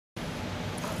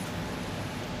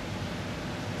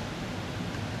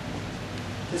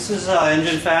This is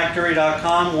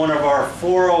EngineFactory.com, one of our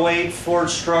 408 Ford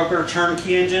Stroker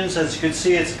turnkey engines. As you can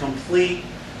see, it's a complete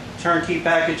turnkey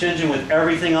package engine with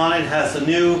everything on it. It has the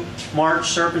new March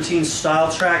Serpentine Style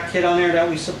Track kit on there that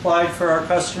we supplied for our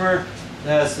customer. It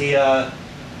has the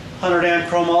 100 amp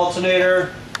chrome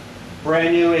alternator,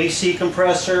 brand new AC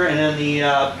compressor, and then the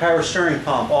power steering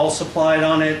pump all supplied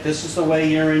on it. This is the way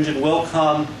your engine will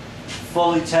come,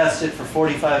 fully tested for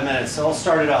 45 minutes. So I'll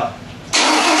start it up.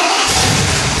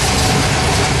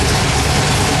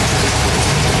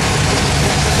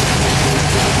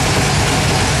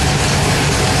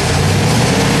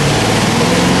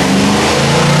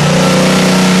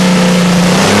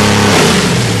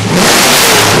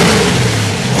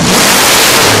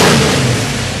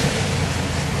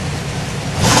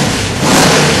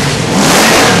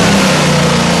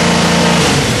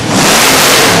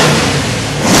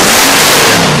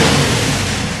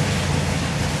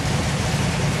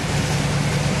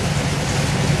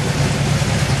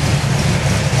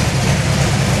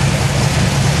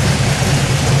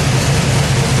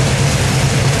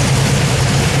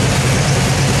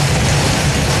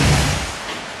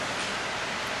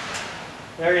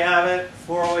 There you have it,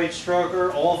 408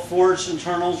 stroker, all forged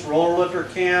internals, roller lifter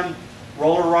cam,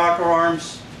 roller rocker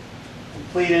arms,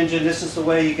 complete engine. This is the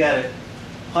way you get it,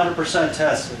 100%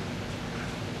 tested.